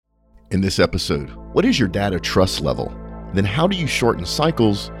In this episode, what is your data trust level? Then how do you shorten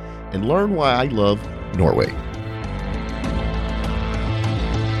cycles? And learn why I love Norway.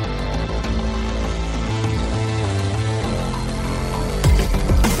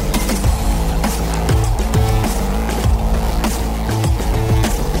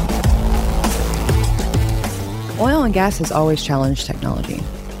 Oil and gas has always challenged technology.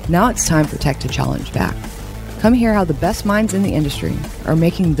 Now it's time for tech to challenge back. Come hear how the best minds in the industry are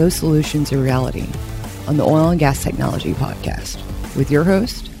making those solutions a reality on the Oil and Gas Technology Podcast with your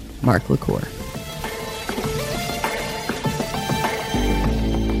host, Mark LaCour.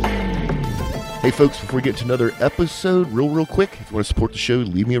 Hey folks, before we get to another episode, real quick, if you want to support the show,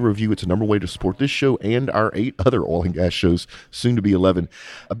 leave me a review. It's the number one way to support this show and our 8 other oil and gas shows, soon to be 11.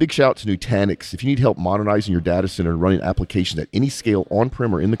 A big shout out to Nutanix. If you need help modernizing your data center and running applications at any scale,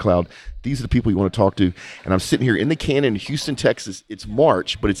 on-prem or in the cloud, these are the people you want to talk to. And I'm sitting here in the Cannon in Houston, Texas. It's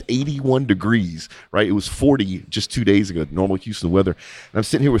March, but it's 81 degrees, right? It was 40 just 2 days ago, normal Houston weather. And I'm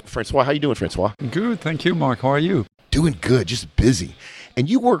sitting here with Francois. How you doing, Francois? Good, thank you, Mark. How are you? Doing good, just busy. And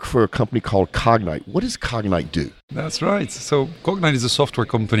you work for a company called Cognite. What does Cognite do? That's right. So Cognite is a software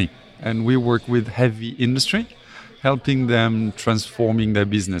company, and we work with heavy industry, helping them transforming their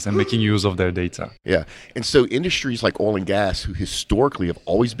business and making use of their data. Yeah. And so industries like oil and gas, who historically have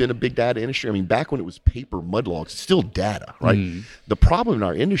always been a big data industry, I mean, back when it was paper mud logs, it's still data, right? The problem in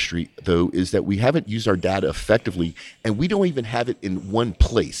our industry, though, is that we haven't used our data effectively, and we don't even have it in one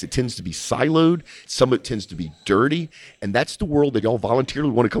place. It tends to be siloed. Some of it tends to be dirty. And that's the world that y'all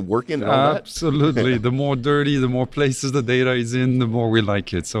voluntarily want to come work in and all that? Absolutely. The more dirty, the more places the data is in, the more we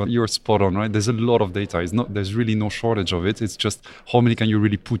like it. So you're spot on, right? There's a lot of data. There's really no shortage of it. It's just how many can you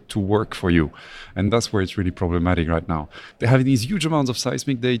really put to work for you? And that's where it's really problematic right now. They have these huge amounts of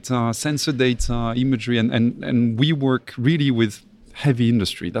seismic data, sensor data, imagery, and we work really with heavy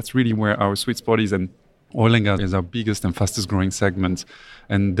industry. That's really where our sweet spot is, and oil and gas is our biggest and fastest growing segment.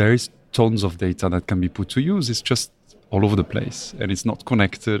 And there is tons of data that can be put to use. It's just all over the place, and it's not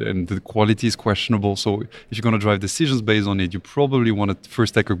connected, and the quality is questionable. So if you're going to drive decisions based on it, you probably want to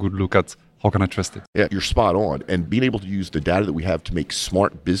first take a good look at how can I trust it? Yeah, you're spot on. And being able to use the data that we have to make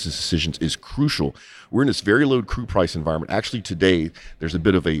smart business decisions is crucial. We're in this very low crude price environment. Actually, today, there's a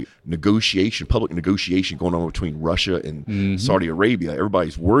bit of a negotiation, public negotiation going on between Russia and Saudi Arabia.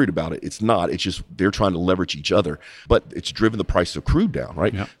 Everybody's worried about it. It's not. It's just they're trying to leverage each other. But it's driven the price of crude down,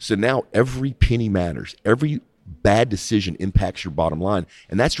 right? Yeah. So now every penny matters. Every bad decision impacts your bottom line.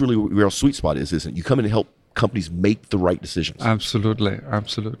 And that's really where our sweet spot is, isn't it? You come in and help companies make the right decisions. Absolutely.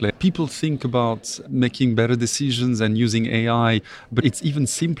 People think about making better decisions and using AI, but it's even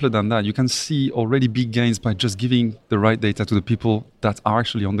simpler than that. You can see already big gains by just giving the right data to the people that are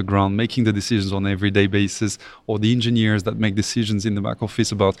actually on the ground, making the decisions on an everyday basis, or the engineers that make decisions in the back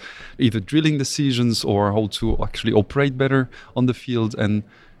office about either drilling decisions or how to actually operate better on the field. And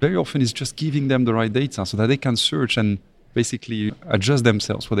very often it's just giving them the right data so that they can search and basically adjust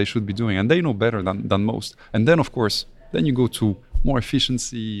themselves what they should be doing. And they know better than most. And then, of course, then you go to more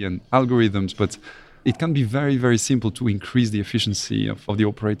efficiency and algorithms. But it can be very, very simple to increase the efficiency of the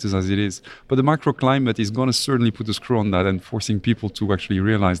operators as it is. But the microclimate is going to certainly put a screw on that and forcing people to actually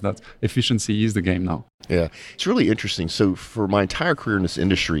realize that efficiency is the game now. Yeah, it's really interesting. So for my entire career in this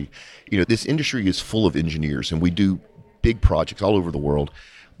industry, this industry is full of engineers, and we do big projects all over the world.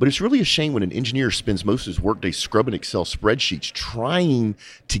 But it's really a shame when an engineer spends most of his workday scrubbing Excel spreadsheets, trying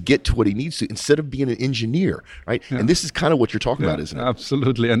to get to what he needs to, instead of being an engineer, right? Yeah. And this is kind of what you're talking about, isn't it?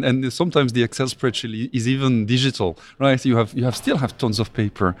 Absolutely. And sometimes the Excel spreadsheet is even digital, right? You still have tons of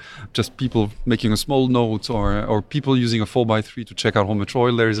paper, just people making a small note, or people using a 4x3 to check out how much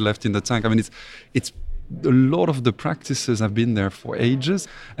oil there is left in the tank. I mean, it's a lot of the practices have been there for ages,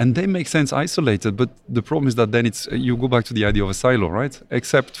 and they make sense isolated. But the problem is that then you go back to the idea of a silo, right?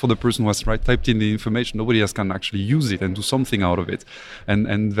 Except for the person who has typed in the information, nobody else can actually use it and do something out of it.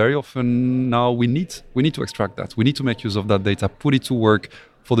 And very often now we need to extract that. We need to make use of that data, put it to work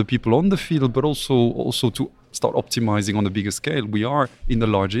for the people on the field, but also to start optimizing on a bigger scale. We are in the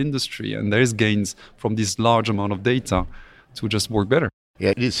large industry, and there is gains from this large amount of data to just work better.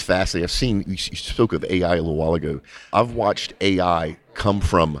 Yeah, it is fascinating. You spoke of AI a little while ago. I've watched AI come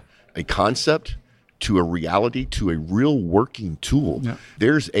from a concept to a reality, to a real working tool. Yeah.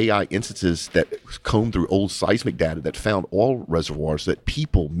 There's AI instances that comb through old seismic data that found oil reservoirs that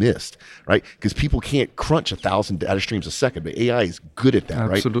people missed, right? Because people can't crunch 1,000 data streams a second, but AI is good at that,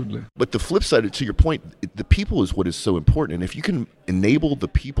 right? Absolutely. But the flip side, to your point, the people is what is so important. And if you can enable the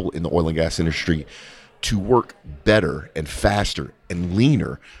people in the oil and gas industry to work better and faster and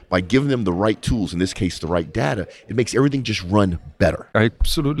leaner by giving them the right tools, in this case, the right data. It makes everything just run better. I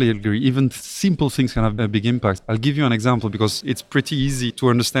absolutely agree. Even simple things can have a big impact. I'll give you an example because it's pretty easy to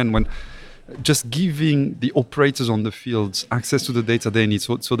understand when just giving the operators on the field access to the data they need.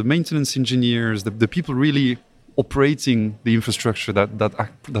 So the maintenance engineers, the people really operating the infrastructure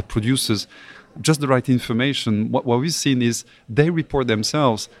that produces just the right information. What we've seen is they report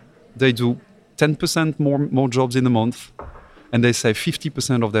themselves. They do 10% more jobs in a month, and they save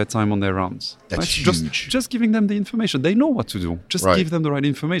 50% of their time on their rounds. That's right? huge. Just giving them the information. They know what to do. Just give them the right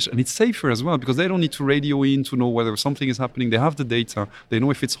information. And it's safer as well because they don't need to radio in to know whether something is happening. They have the data. They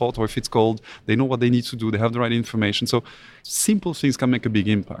know if it's hot or if it's cold. They know what they need to do. They have the right information. So simple things can make a big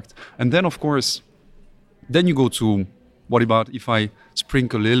impact. And then, of course, then you go to, what about if I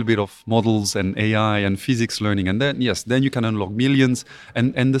sprinkle a little bit of models and AI and physics learning? And then, yes, then you can unlock millions.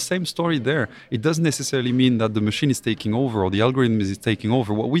 And the same story there. It doesn't necessarily mean that the machine is taking over or the algorithm is taking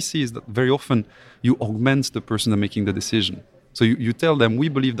over. What we see is that very often you augment the person that's making the decision. So you tell them, we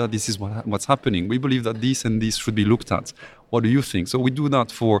believe that this is what's happening. We believe that this and this should be looked at. What do you think? So we do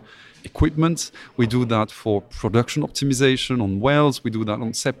that for equipment. We do that for production optimization on wells. We do that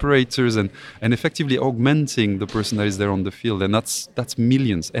on separators and effectively augmenting the person that is there on the field. And that's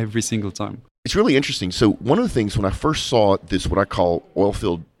millions every single time. It's really interesting. So one of the things when I first saw this, what I call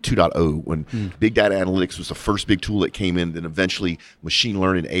oilfield 2.0, when big data analytics was the first big tool that came in, then eventually machine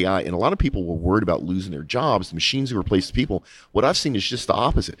learning, AI, and a lot of people were worried about losing their jobs. The machines who replace the people. What I've seen is just the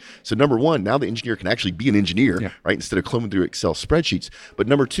opposite. So number one, now the engineer can actually be an engineer, right, instead of combing through Excel spreadsheets. But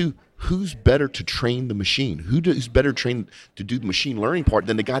number two, who's better to train the machine? Who's better trained to do the machine learning part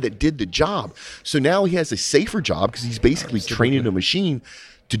than the guy that did the job? So now he has a safer job because he's basically training a machine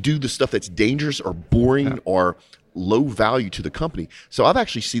to do the stuff that's dangerous or boring or low value to the company. So I've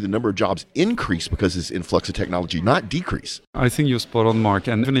actually seen the number of jobs increase because of this influx of technology, not decrease. I think you're spot on, Mark.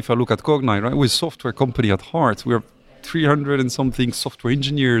 And even if I look at Cognite, right, we're a software company at heart. We're 300 and something software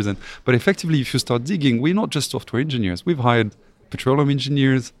engineers. But effectively, if you start digging, we're not just software engineers. We've hired petroleum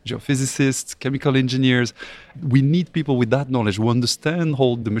engineers, geophysicists, chemical engineers. We need people with that knowledge who understand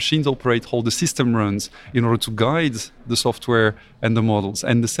how the machines operate, how the system runs in order to guide the software and the models.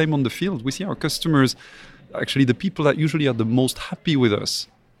 And the same on the field. We see our customers, actually the people that usually are the most happy with us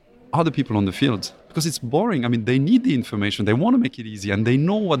are the people on the field because it's boring. I mean, they need the information. They want to make it easy and they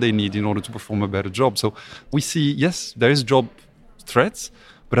know what they need in order to perform a better job. So we see, yes, there is job threats,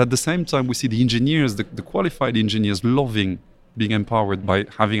 but at the same time, we see the engineers, the qualified engineers loving being empowered by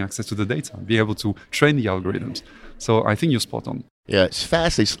having access to the data, be able to train the algorithms. So I think you're spot on. Yeah, it's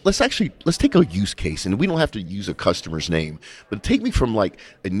fascinating. Let's take a use case, and we don't have to use a customer's name, but take me from like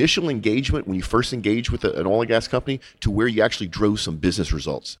initial engagement when you first engaged with an oil and gas company to where you actually drove some business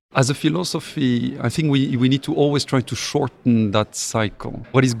results. As a philosophy, I think we need to always try to shorten that cycle.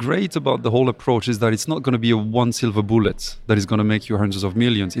 What is great about the whole approach is that it's not going to be a one silver bullet that is going to make you hundreds of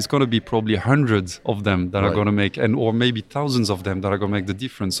millions. It's going to be probably hundreds of them that are going to make, or maybe thousands of them that are going to make the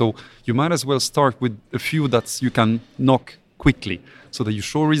difference. So you might as well start with a few that you can knock quickly so that you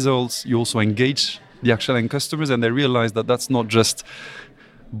show results, you also engage the actual end customers and they realize that that's not just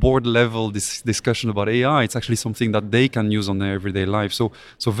board level discussion about AI, it's actually something that they can use on their everyday life. So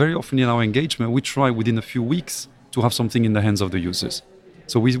very often in our engagement, we try within a few weeks to have something in the hands of the users.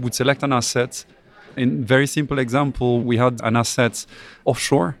 So we would select an asset. In very simple example, we had an asset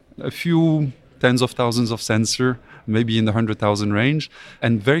offshore, a few tens of thousands of sensor, maybe in the 100,000 range.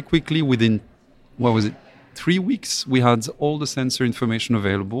 And very quickly within, 3 weeks, we had all the sensor information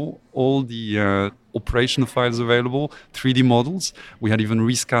available, all the operation files available, 3D models. We had even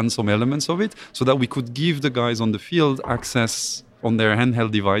rescanned some elements of it so that we could give the guys on the field access on their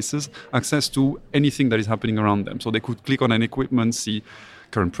handheld devices, access to anything that is happening around them. So they could click on an equipment, see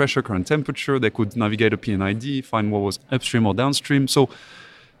current pressure, current temperature. They could navigate a PNID, find what was upstream or downstream. So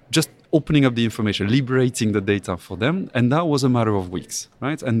just opening up the information, liberating the data for them. And that was a matter of weeks,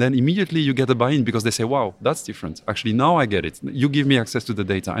 right? And then immediately you get a buy-in because they say, wow, that's different. Actually, now I get it. You give me access to the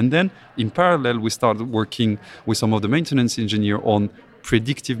data. And then in parallel, we started working with some of the maintenance engineer on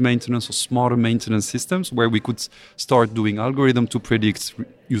predictive maintenance or smarter maintenance systems where we could start doing algorithm to predict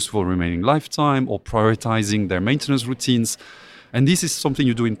useful remaining lifetime or prioritizing their maintenance routines. And this is something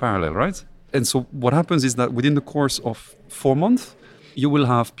you do in parallel, right? And so what happens is that within the course of 4 months, you will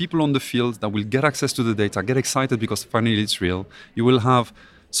have people on the field that will get access to the data, get excited because finally it's real. You will have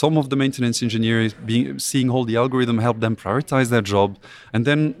some of the maintenance engineers seeing how the algorithm help them prioritize their job. And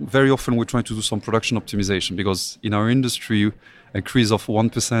then very often we're trying to do some production optimization because in our industry, increase of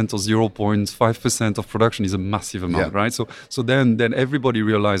 1% or 0.5% of production is a massive amount, right? So then everybody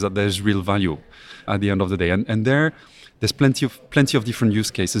realized that there's real value at the end of the day. And there's plenty of different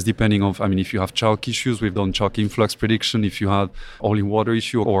use cases depending on, if you have chalk issues, we've done chalk influx prediction. If you have oil in water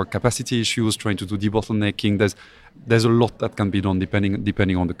issue or capacity issues, trying to do debottlenecking, there's a lot that can be done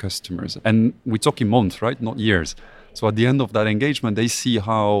depending on the customers. And we're talking months, right? Not years. So at the end of that engagement, they see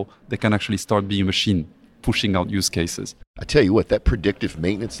how they can actually start being a machine, pushing out use cases. I tell you what, that predictive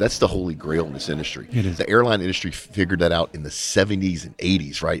maintenance, that's the holy grail in this industry. It is. The airline industry figured that out in the 70s and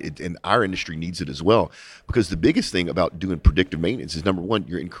 80s, right? And our industry needs it as well. Because the biggest thing about doing predictive maintenance is, number one,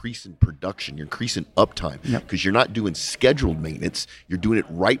 you're increasing production, you're increasing uptime. Because you're not doing scheduled maintenance, you're doing it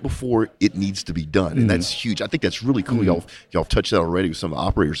right before it needs to be done. And that's huge. I think that's really cool. Y'all have touched that already with some of the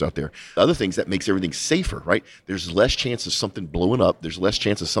operators out there. The other things that makes everything safer, right? There's less chance of something blowing up. There's less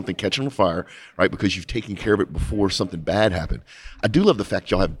chance of something catching on fire, right? Because you've taken care of it before something bad happened. I do love the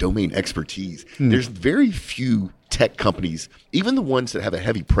fact y'all have domain expertise. There's very few tech companies, even the ones that have a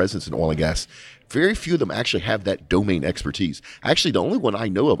heavy presence in oil and gas, very few of them actually have that domain expertise. Actually, the only one I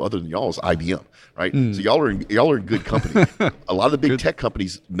know of other than y'all is IBM, right? So y'all are in good company. A lot of the big tech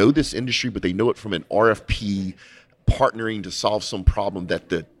companies know this industry, but they know it from an RFP partnering to solve some problem that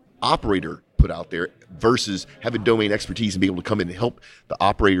the operator put out there versus having domain expertise and be able to come in and help the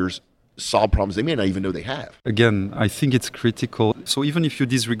operators solve problems they may not even know they have. Again, I think it's critical. So even if you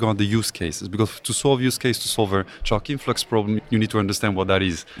disregard the use cases, because to solve to solve a chalk influx problem, you need to understand what that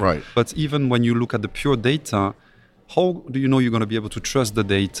is. Right. But even when you look at the pure data, how do you know you're going to be able to trust the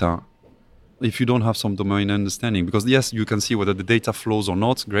data if you don't have some domain understanding? Because yes, you can see whether the data flows or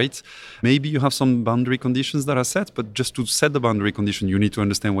not, great. Maybe you have some boundary conditions that are set, but just to set the boundary condition, you need to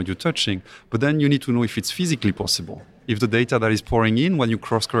understand what you're touching. But then you need to know if it's physically possible. If the data that is pouring in, when you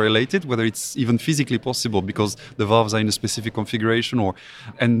cross-correlate it, whether it's even physically possible because the valves are in a specific configuration,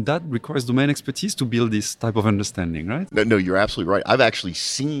 and that requires domain expertise to build this type of understanding, right? No, you're absolutely right. I've actually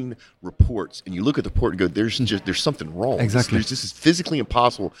seen reports, and you look at the report and go, there's something wrong. Exactly. This is physically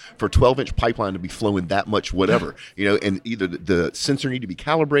impossible for a 12-inch pipeline to be flowing that much whatever, and either the sensor need to be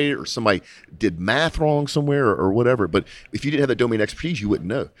calibrated or somebody did math wrong somewhere or whatever. But if you didn't have that domain expertise, you wouldn't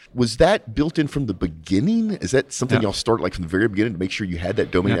know. Was that built in from the beginning? Is that something y'all start like from the very beginning to make sure you had that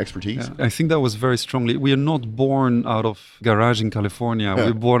domain expertise? I think that was very strongly. We are not born out of garage in California.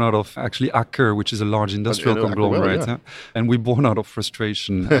 We're born out of actually Aker, which is a large industrial conglomerate. And we're born out of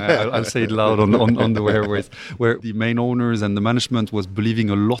frustration. I'll say it loud on the airways, where the main owners and the management was believing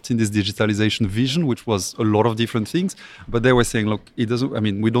a lot in this digitalization vision, which was a lot of different things. But they were saying, look, we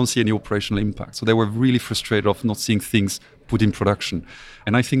don't see any operational impact. So they were really frustrated of not seeing things put in production.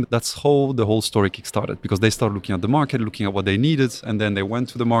 And I think that's how the whole story kickstarted, because they started looking at the market, looking at what they needed, and then they went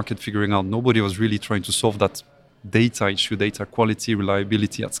to the market figuring out nobody was really trying to solve that data issue, data quality,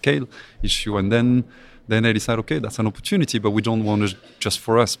 reliability at scale issue. And then they decide, okay, that's an opportunity, but we don't want it just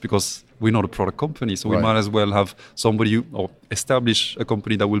for us because we're not a product company. So we might as well have somebody or establish a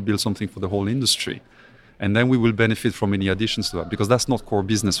company that will build something for the whole industry. And then we will benefit from any additions to that, because that's not core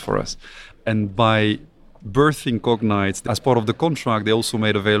business for us. And by birthing Cognite, as part of the contract, they also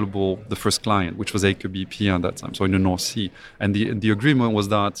made available the first client, which was Aker BP at that time, so in the North Sea. And the agreement was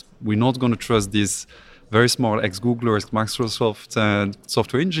that we're not going to trust this very smart ex-Googler, ex-Microsoft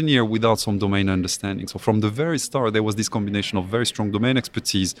software engineer without some domain understanding. So from the very start, there was this combination of very strong domain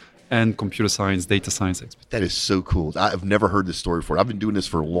expertise and computer science, data science expertise. That is so cool. I've never heard this story before. I've been doing this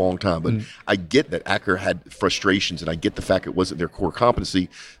for a long time, but I get that Aker had frustrations, and I get the fact it wasn't their core competency,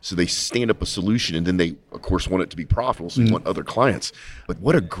 so they stand up a solution, and then they, of course, want it to be profitable, so you want other clients. But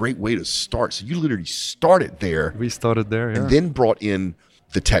what a great way to start. So you literally started there. We started there, and then brought in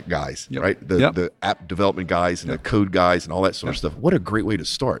the tech guys, right? The app development guys and the code guys and all that sort of stuff. What a great way to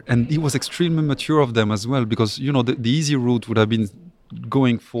start. And it was extremely mature of them as well, because, the easy route would have been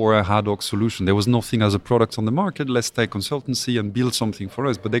going for a ad hoc solution. There was nothing as a product on the market. Let's take consultancy and build something for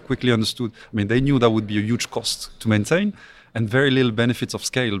us. But they quickly understood, they knew that would be a huge cost to maintain and very little benefits of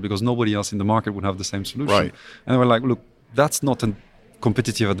scale, because nobody else in the market would have the same solution. Right. And they were like, look, that's not a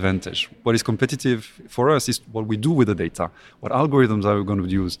competitive advantage. What is competitive for us is what we do with the data. What algorithms are we going to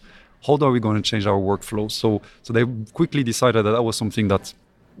use? How are we going to change our workflow? So they quickly decided that was something that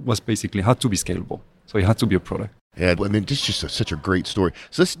was basically had to be scalable. So it had to be a product. Yeah, this is just such a great story.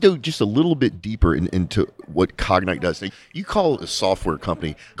 So let's go just a little bit deeper into what Cognite does. Now, you call it a software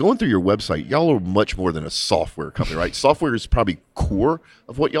company. Going through your website, y'all are much more than a software company, right? Software is probably core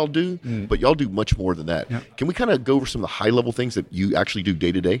of what y'all do, but y'all do much more than that. Yeah. Can we kind of go over some of the high-level things that you actually do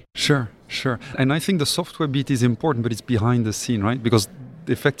day to day? Sure. And I think the software bit is important, but it's behind the scene, right? Because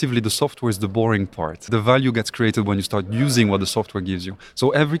effectively the software is the boring part. The value gets created when you start using what the software gives you.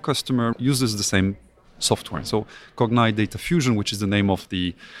 So every customer uses the same software. So Cognite Data Fusion, which is the name of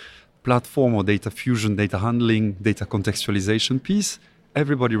the platform, or data fusion, data handling, data contextualization piece,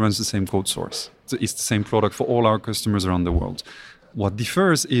 everybody runs the same code source. So it's the same product for all our customers around the world. What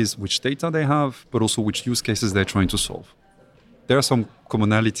differs is which data they have, but also which use cases they're trying to solve. There are some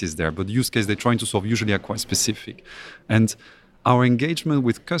commonalities there, but the use case they're trying to solve usually are quite specific. And our engagement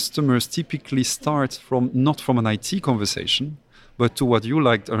with customers typically starts not from an IT conversation, but to what you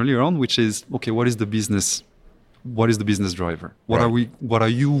liked earlier on, which is, okay, what is the business driver? What are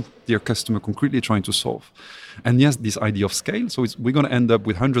you, dear customer, concretely trying to solve? And yes, this idea of scale. So we're going to end up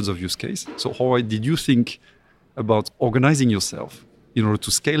with hundreds of use cases. So how did you think about organizing yourself in order to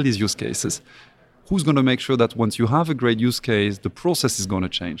scale these use cases? Who's going to make sure that once you have a great use case, the process is going to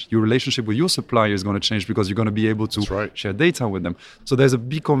change? Your relationship with your supplier is going to change because you're going to be able to share data with them. So there's a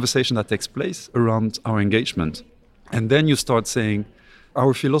big conversation that takes place around our engagement. And then you start saying,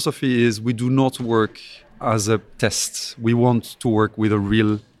 our philosophy is we do not work as a test. We want to work with a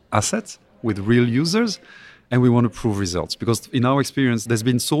real asset, with real users, and we want to prove results. Because in our experience, there's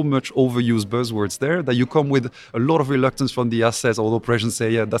been so much overused buzzwords there that you come with a lot of reluctance from the assets, or the operations say,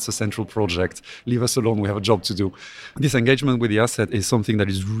 yeah, that's a central project. Leave us alone, we have a job to do. This engagement with the asset is something that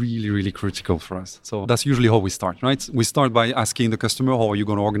is really, really critical for us. So that's usually how we start, right? We start by asking the customer, how are you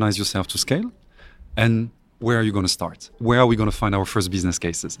going to organize yourself to scale? And where are you going to start? Where are we going to find our first business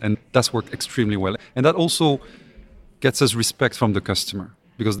cases? And that's worked extremely well. And that also gets us respect from the customer,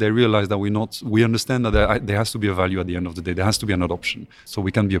 because they realize that we understand that there has to be a value at the end of the day. There has to be an adoption, so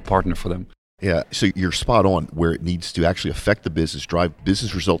we can be a partner for them. Yeah, so you're spot on where it needs to actually affect the business, drive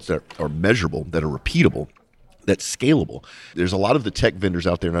business results that are measurable, that are repeatable, that's scalable. There's a lot of the tech vendors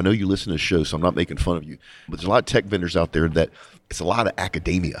out there, and I know you listen to the show, so I'm not making fun of you, but there's a lot of tech vendors out there that it's a lot of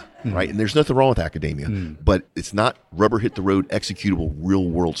academia, right? And there's nothing wrong with academia, but it's not rubber hit the road, executable, real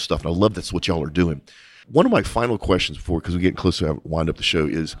world stuff. And I love that's what y'all are doing. One of my final questions because we're getting close to wind up the show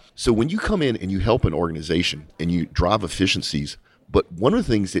is, so when you come in and you help an organization and you drive efficiencies, but one of the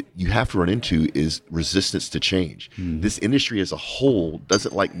things that you have to run into is resistance to change. This industry as a whole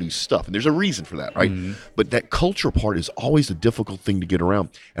doesn't like new stuff. And there's a reason for that, right? But that culture part is always a difficult thing to get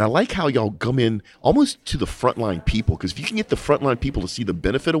around. And I like how y'all come in almost to the frontline people, because if you can get the frontline people to see the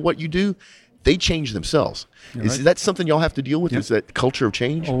benefit of what you do, they change themselves. Is that something y'all have to deal with? Yeah. Is that culture of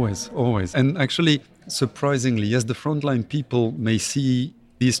change? Always. And actually, surprisingly, yes, the frontline people may see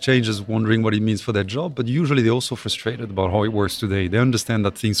these changes, wondering what it means for their job, but usually they're also frustrated about how it works today. They understand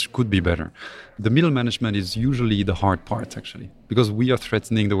that things could be better. The middle management is usually the hard part, actually, because we are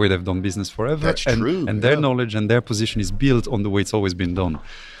threatening the way they've done business forever. That's true. And their knowledge and their position is built on the way it's always been done.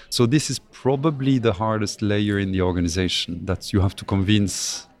 So this is probably the hardest layer in the organization, that you have to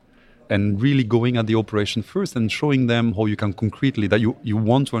convince, and really going at the operation first and showing them how you can concretely, that you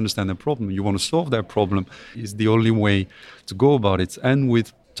want to understand their problem, you want to solve their problem, is the only way to go about it, and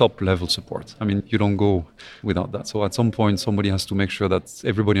with top level support. I mean, you don't go without that. So at some point, somebody has to make sure that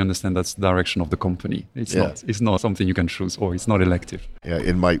everybody understands that's the direction of the company. It's not something you can choose, or it's not elective. Yeah,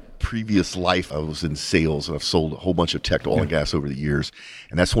 in my previous life, I was in sales, and I've sold a whole bunch of tech to oil and gas over the years.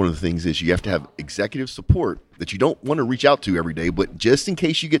 And that's one of the things is you have to have executive support that you don't want to reach out to every day, but just in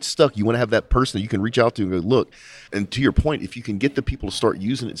case you get stuck, you want to have that person that you can reach out to and go, look. And to your point, if you can get the people to start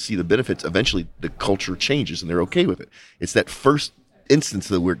using it and see the benefits, eventually the culture changes and they're okay with it. It's that first instance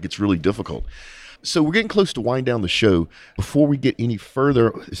though where it gets really difficult. So we're getting close to wind down the show. Before we get any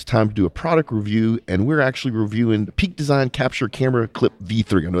further, it's time to do a product review, and we're actually reviewing the Peak Design Capture Camera Clip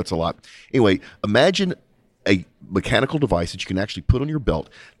V3. I know that's a lot. Anyway, imagine a mechanical device that you can actually put on your belt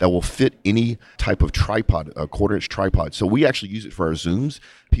that will fit any type of tripod, a 1/4-inch tripod. So we actually use it for our Zooms.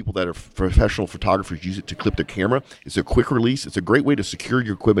 People that are professional photographers use it to clip their camera. It's a quick release. It's a great way to secure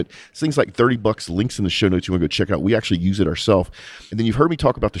your equipment. It's things like $30. Links in the show notes. You want to go check it out. We actually use it ourselves. And then you've heard me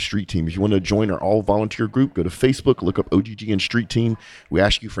talk about the Street Team. If you want to join our all-volunteer group, go to Facebook, look up OGGN Street Team. We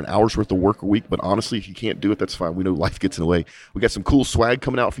ask you for an hour's worth of work a week, but honestly, if you can't do it, that's fine. We know life gets in the way. We got some cool swag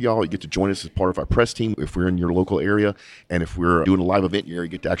coming out for y'all. You get to join us as part of our press team if we're in your local area. And if we're doing a live event in your area,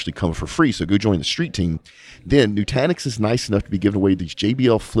 you get to actually come for free. So go join the Street Team. Then Nutanix is nice enough to be giving away these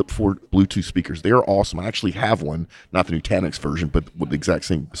JBL Flip 4 Bluetooth speakers. They are awesome. I actually have one, not the Nutanix version, but with the exact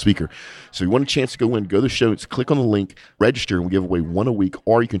same speaker. So you want a chance to go in, go to the show notes, click on the link, register, and we give away one a week.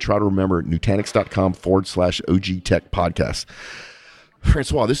 Or you can try to remember Nutanix.com/OG Tech Podcast.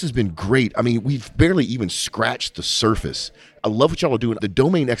 Francois, this has been great. I mean, we've barely even scratched the surface. I love what y'all are doing. The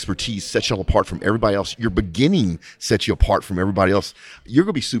domain expertise sets y'all apart from everybody else. Your beginning sets you apart from everybody else. You're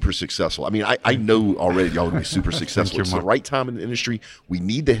going to be super successful. I mean, I know already y'all are going to be super successful. It's the right time in the industry. We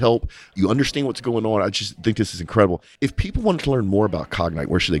need the help. You understand what's going on. I just think this is incredible. If people wanted to learn more about Cognite,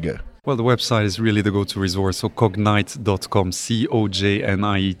 where should they go? Well, the website is really the go-to resource. So cognite.com,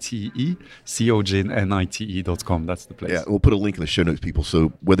 cognite.com. That's the place. Yeah, we'll put a link in the show notes, people.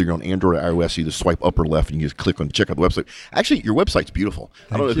 So whether you're on Android or iOS, you either swipe up or left and you just click on check out the website. Actually, your website's beautiful.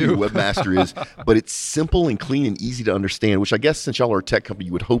 I don't know who your webmaster is, but it's simple and clean and easy to understand, which I guess since y'all are a tech company,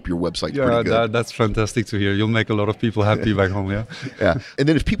 you would hope your website's pretty good. That's fantastic to hear. You'll make a lot of people happy back home, yeah? Yeah. And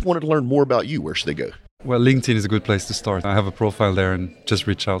then if people wanted to learn more about you, where should they go? Well, LinkedIn is a good place to start. I have a profile there and just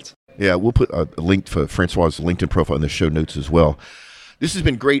reach out. Yeah, we'll put a link for Francois' LinkedIn profile in the show notes as well. This has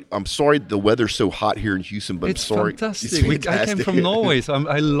been great. I'm sorry the weather's so hot here in Houston, but it's I'm sorry. Fantastic. It's fantastic. I came from Norway, so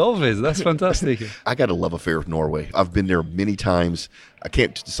I love it. That's fantastic. I got a love affair with Norway. I've been there many times. I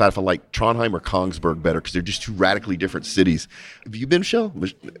can't decide if I like Trondheim or Kongsberg better because they're just two radically different cities. Have you been, Michelle?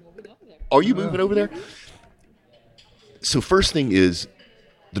 Are you moving over there? So first thing is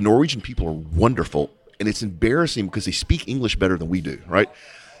the Norwegian people are wonderful, and it's embarrassing because they speak English better than we do, right?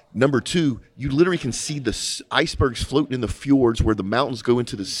 Number two, you literally can see the icebergs floating in the fjords where the mountains go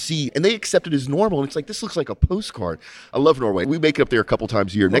into the sea, and they accept it as normal. And it's like, this looks like a postcard. I love Norway. We make it up there a couple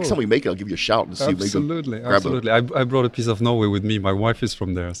times a year. Next time we make it, I'll give you a shout and see if they go. Absolutely. I brought a piece of Norway with me. My wife is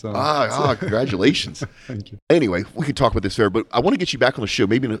from there. So. Congratulations. Thank you. Anyway, we could talk about this forever, but I want to get you back on the show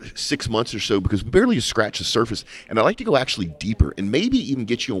maybe in 6 months or so because we barely just scratched the surface. And I'd like to go actually deeper and maybe even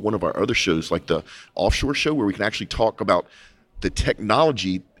get you on one of our other shows like the offshore show where we can actually talk about the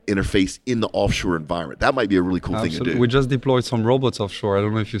technology interface in the offshore environment. That might be a really cool thing to do. We just deployed some robots offshore. I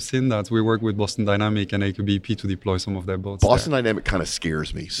don't know if you've seen that. We work with Boston Dynamic and AQBP to deploy some of their boats. Boston Dynamic kind of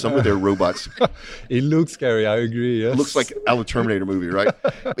scares me. Some of their robots. It looks scary. I agree. Yes. It looks like out of the Terminator movie, right?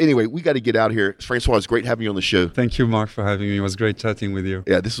 Anyway, we got to get out here. Francois, it's great having you on the show. Thank you, Mark, for having me. It was great chatting with you.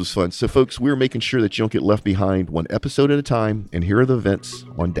 Yeah, this was fun. So, folks, we're making sure that you don't get left behind one episode at a time. And here are the events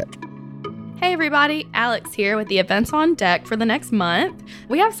on deck. Hey everybody, Alex here with the events on deck for the next month.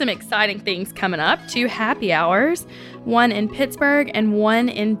 We have some exciting things coming up, 2 happy hours, one in Pittsburgh and one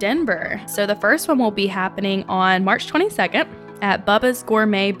in Denver. So the first one will be happening on March 22nd at Bubba's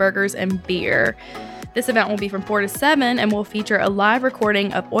Gourmet Burgers and Beer. This event will be from 4 to 7 and will feature a live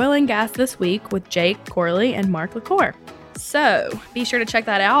recording of Oil and Gas This Week with Jake Corley and Mark LaCour. So be sure to check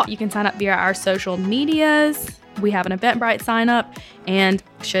that out. You can sign up via our social medias. We have an Eventbrite sign up and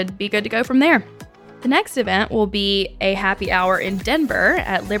should be good to go from there. The next event will be a happy hour in Denver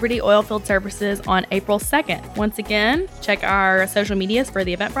at Liberty Oilfield Services on April 2nd. Once again, check our social medias for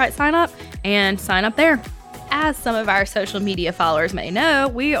the Eventbrite sign up and sign up there. As some of our social media followers may know,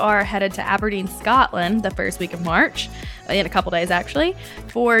 we are headed to Aberdeen, Scotland the first week of March, in a couple days actually,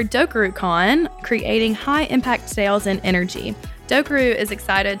 for DokaruCon, creating high impact sales in energy. Dokaru is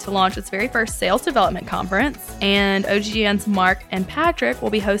excited to launch its very first sales development conference, and OGGN's Mark and Patrick will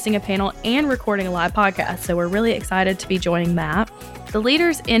be hosting a panel and recording a live podcast, so we're really excited to be joining that. The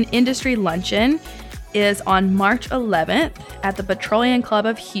Leaders in Industry Luncheon is on March 11th at the Petroleum Club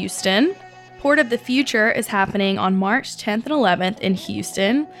of Houston. Port of the Future is happening on March 10th and 11th in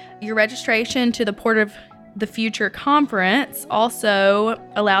Houston. Your registration to the Port of the Future conference also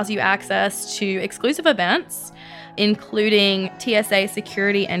allows you access to exclusive events, including TSA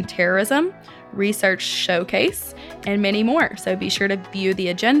Security and Terrorism, Research Showcase, and many more. So be sure to view the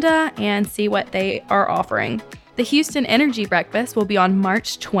agenda and see what they are offering. The Houston Energy Breakfast will be on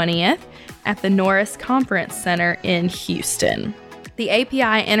March 20th at the Norris Conference Center in Houston. The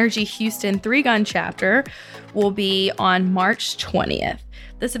API Energy Houston 3-Gun chapter will be on March 20th.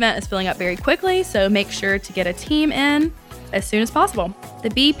 This event is filling up very quickly, so make sure to get a team in as soon as possible. The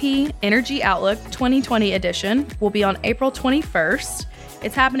BP Energy Outlook 2020 edition will be on April 21st.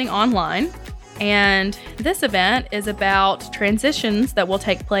 It's happening online, and this event is about transitions that will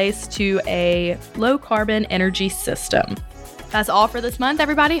take place to a low-carbon energy system. That's all for this month,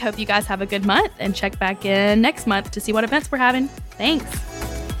 everybody. Hope you guys have a good month, and check back in next month to see what events we're having. Thanks.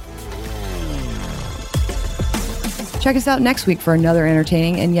 Check us out next week for another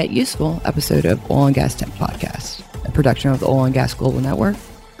entertaining and yet useful episode of Oil and Gas Tech Podcast, a production of the Oil and Gas Global Network.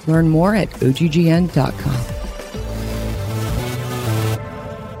 Learn more at OGGN.com.